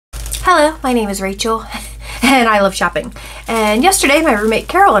Hello, my name is Rachel and I love shopping. And yesterday my roommate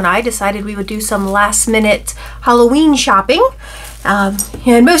Carol and I decided we would do some last minute Halloween shopping.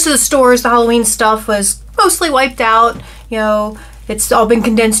 And most of the stores, the Halloween stuff was mostly wiped out. You know, it's all been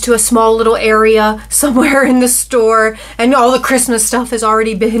condensed to a small little area somewhere in the store, and all the Christmas stuff has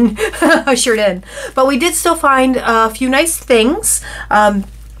already been ushered in. But we did still find a few nice things.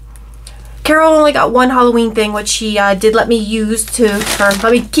 Carol only got one Halloween thing, which she did let me use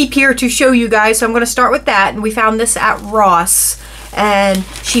let me keep here to show you guys. So I'm going to start with that. And we found this at Ross, and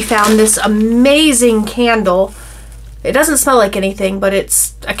she found this amazing candle. It doesn't smell like anything, but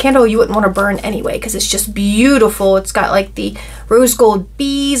it's a candle you wouldn't want to burn anyway because it's just beautiful. It's got like the rose gold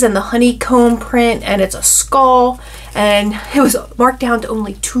bees and the honeycomb print, and it's a skull, and it was marked down to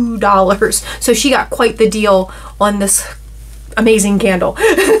only $2. So she got quite the deal on this amazing candle.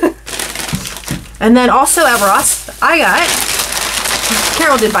 And then also at Ross,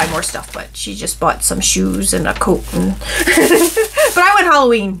 Carol did buy more stuff, but she just bought some shoes and a coat. But I went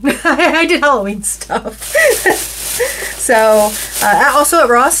Halloween. I did Halloween stuff. So also at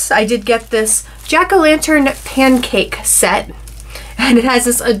Ross, I did get this jack-o'-lantern pancake set. And it has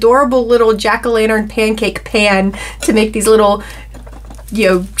this adorable little jack-o'-lantern pancake pan to make these little,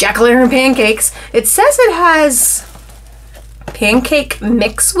 jack-o'-lantern pancakes. It says it has pancake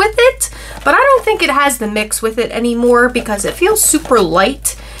mix with it, but I don't think it has the mix with it anymore because it feels super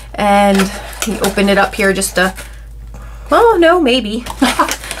light. And you open it up here just to, well, no, maybe.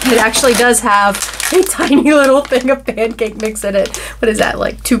 It actually does have a tiny little thing of pancake mix in it. What is that,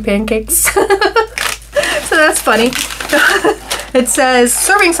 like 2 pancakes? So that's funny. It says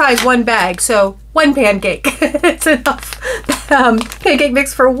serving size 1 bag, so 1 pancake. It's enough pancake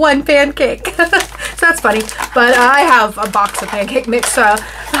mix for 1 pancake. So that's funny. But I have a box of pancake mix, so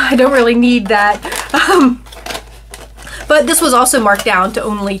I don't really need that. But this was also marked down to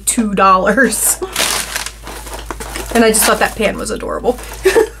only $2. And I just thought that pan was adorable.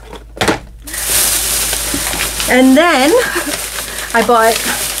 And then I bought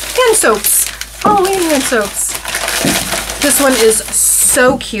hand soaps. Halloween hand soaps. This one is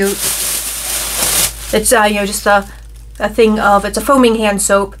so cute. It's just a thing of, it's a foaming hand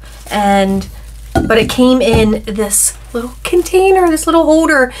soap, but it came in this little container, this little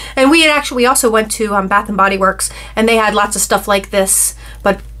holder. And we also went to Bath and Body Works, and they had lots of stuff like this.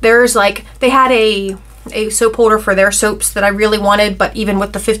 But there's they had a soap holder for their soaps that I really wanted, but even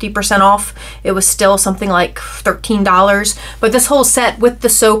with the 50% off, it was still something like $13. But this whole set with the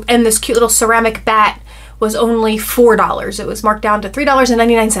soap and this cute little ceramic bat was only $4. It was marked down to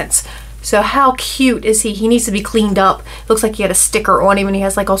 $3.99. So how cute is he? He needs to be cleaned up. Looks like he had a sticker on him, and he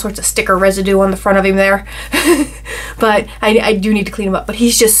has like all sorts of sticker residue on the front of him there. But I do need to clean him up. But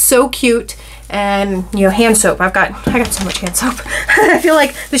he's just so cute. And hand soap. I got so much hand soap. I feel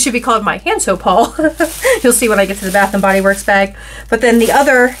like this should be called my hand soap haul. You'll see when I get to the Bath and Body Works bag. But then the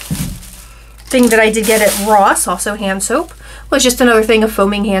other thing that I did get at Ross, also hand soap, was just another thing of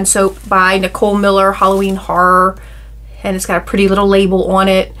foaming hand soap by Nicole Miller Halloween Horror. And it's got a pretty little label on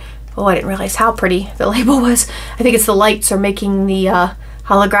it. Oh, I didn't realize how pretty the label was. I think it's the lights are making the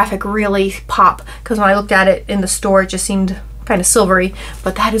holographic really pop, because when I looked at it in the store, it just seemed kind of silvery,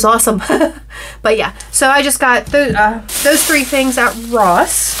 but that is awesome. But yeah, so I just got those 3 things at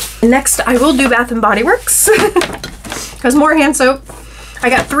Ross. Next, I will do Bath and Body Works because more hand soap. I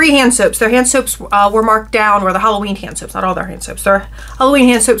got 3 hand soaps. Their hand soaps were marked down, or the Halloween hand soaps, not all their hand soaps. Their Halloween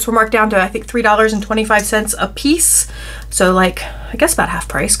hand soaps were marked down to, I think, $3.25 a piece. So like, I guess about half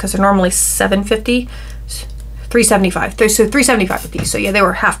price, because they're normally $7.50. $3.75. So $3.75 a piece. So yeah, they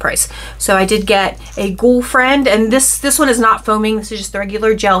were half price. So I did get a Ghoul Friend, and this one is not foaming. This is just the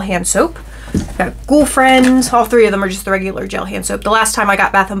regular gel hand soap. Got Ghoul Friends. All 3 of them are just the regular gel hand soap. The last time I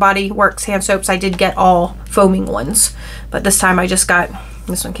got Bath and Body Works hand soaps, I did get all foaming ones, but this time I just got,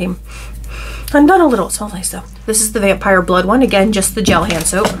 this one came undone a little. It smells nice though. This is the Vampire Blood one. Again, just the gel hand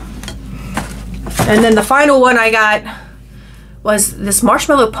soap. And then the final one I got was this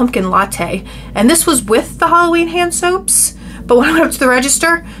Marshmallow Pumpkin Latte, and this was with the Halloween hand soaps. But when I went up to the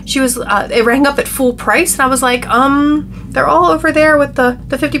register, she was it rang up at full price, and I was like, they're all over there with the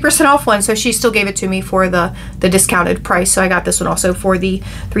 50% off one. So she still gave it to me for the discounted price. So I got this one also for the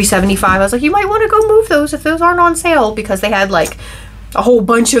 $3.75. I was like, you might want to go move those if those aren't on sale, because they had like a whole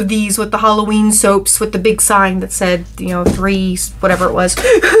bunch of these with the Halloween soaps with the big sign that said, 3 whatever it was.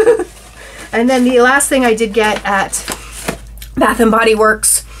 And then the last thing I did get at Bath and Body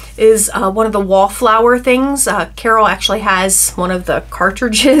Works is one of the wallflower things. Carol actually has one of the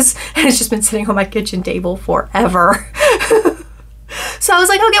cartridges, and it's just been sitting on my kitchen table forever. So I was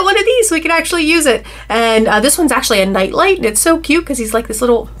like, I'll get one of these so we can actually use it. And this one's actually a nightlight, and it's so cute because he's like this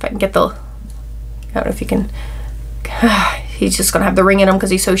little, if I can get the, I don't know if you can, he's just gonna have the ring in him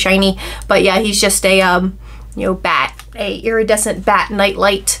because he's so shiny. But yeah, he's just a, you know, bat, a iridescent bat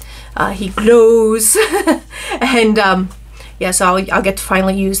nightlight. He glows. And yeah, so I'll get to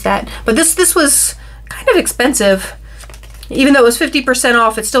finally use that. But this was kind of expensive. Even though it was 50%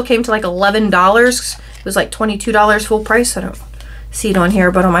 off, it still came to like $11. It was like $22 full price. I don't see it on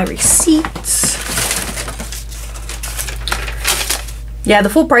here, but on my receipts. Yeah, the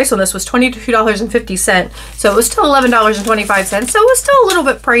full price on this was $22.50. So it was still $11.25. So it was still a little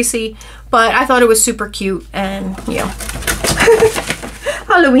bit pricey, but I thought it was super cute and, you know,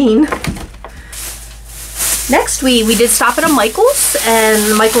 Halloween. Next, we did stop at a Michael's,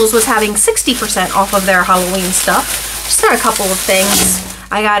 and Michael's was having 60% off of their Halloween stuff. Just got a couple of things.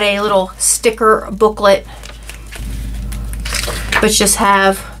 I got a little sticker booklet, which just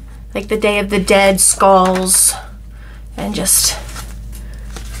have like the Day of the Dead skulls and just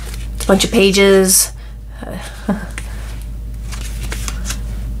a bunch of pages.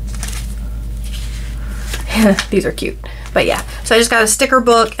 These are cute. But yeah, so I just got a sticker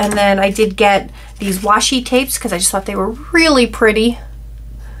book, and then I did get these washi tapes because I just thought they were really pretty.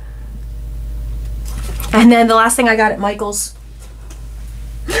 And then the last thing I got at Michael's,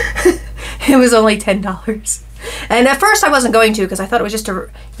 it was only $10. And at first I wasn't going to because I thought it was just a, you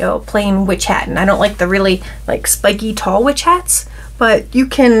know, plain witch hat, and I don't like the really like spiky tall witch hats, but you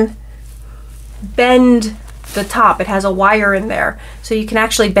can bend the top. It has a wire in there, so you can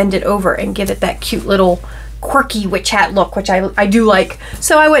actually bend it over and give it that cute little quirky witch hat look, which I do like.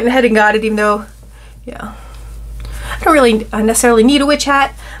 So I went ahead and got it, even though, yeah, I don't really necessarily need a witch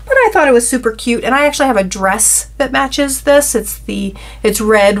hat, but I thought it was super cute. And I actually have a dress that matches this. It's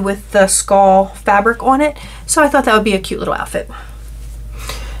red with the skull fabric on it, so I thought that would be a cute little outfit.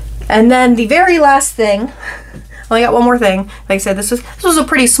 And then the very last thing, only got one more thing. Like I said, this was a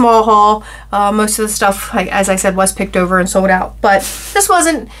pretty small haul. Most of the stuff, like, as I said, was picked over and sold out. But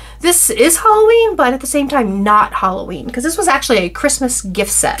this is Halloween, but at the same time not Halloween, because this was actually a Christmas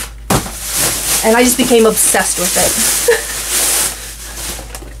gift set. And I just became obsessed with it.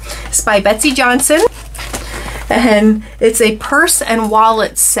 It's by Betsy Johnson, and it's a purse and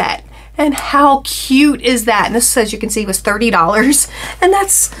wallet set. And how cute is that? And this, as you can see, was $30, and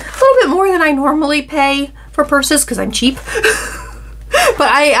that's a little bit more than I normally pay for purses because I'm cheap. But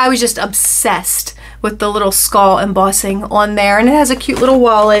I was just obsessed with the little skull embossing on there, and it has a cute little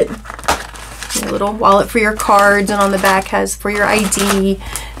wallet. A little wallet for your cards, and on the back has for your ID,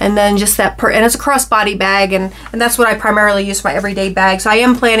 and then just that and it's a crossbody bag, and that's what I primarily use for my everyday bag. So I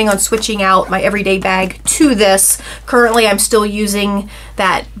am planning on switching out my everyday bag to this. Currently I'm still using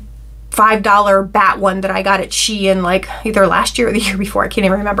that $5 bat one that I got at Shein like either last year or the year before, I can't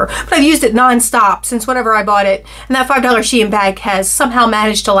even remember, but I've used it non-stop since whenever I bought it, and that $5 Shein bag has somehow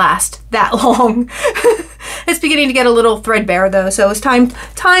managed to last that long. It's beginning to get a little threadbare though, so it's time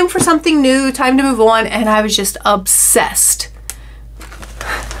for something new, time to move on, and I was just obsessed.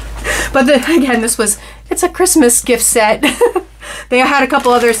 But then again, it's a Christmas gift set. They had a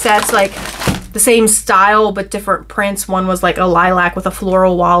couple other sets like the same style but different prints. One was like a lilac with a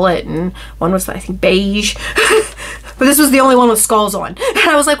floral wallet, and one was, I think, beige. But this was the only one with skulls on. And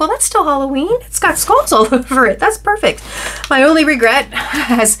I was like, well, that's still Halloween. It's got skulls all over it. That's perfect. My only regret,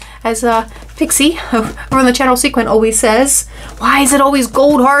 as Pixie over on the channel Sequin always says, why is it always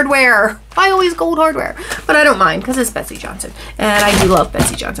gold hardware? Why always gold hardware? But I don't mind because it's Betsy Johnson, and I do love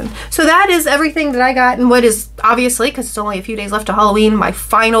Betsy Johnson. So that is everything that I got, and what is obviously, because it's only a few days left to Halloween, my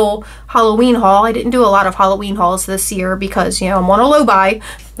final Halloween haul. I didn't do a lot of Halloween hauls this year because, you know, I'm on a low buy,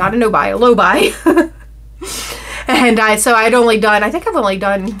 not a no buy, a low buy. And so I'd only done, I think I've only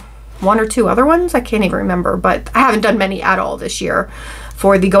done one or two other ones. I can't even remember, but I haven't done many at all this year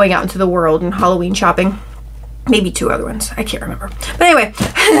for the going out into the world and Halloween shopping. Maybe two other ones. I can't remember. But anyway,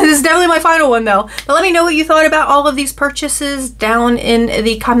 this is definitely my final one though. But let me know what you thought about all of these purchases down in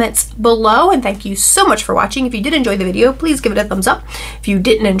the comments below. And thank you so much for watching. If you did enjoy the video, please give it a thumbs up. If you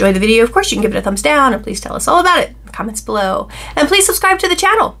didn't enjoy the video, of course, you can give it a thumbs down. And please tell us all about it in the comments below. And please subscribe to the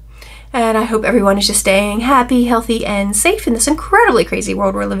channel. And I hope everyone is just staying happy, healthy, and safe in this incredibly crazy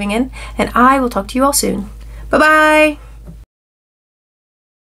world we're living in. And I will talk to you all soon. Bye-bye.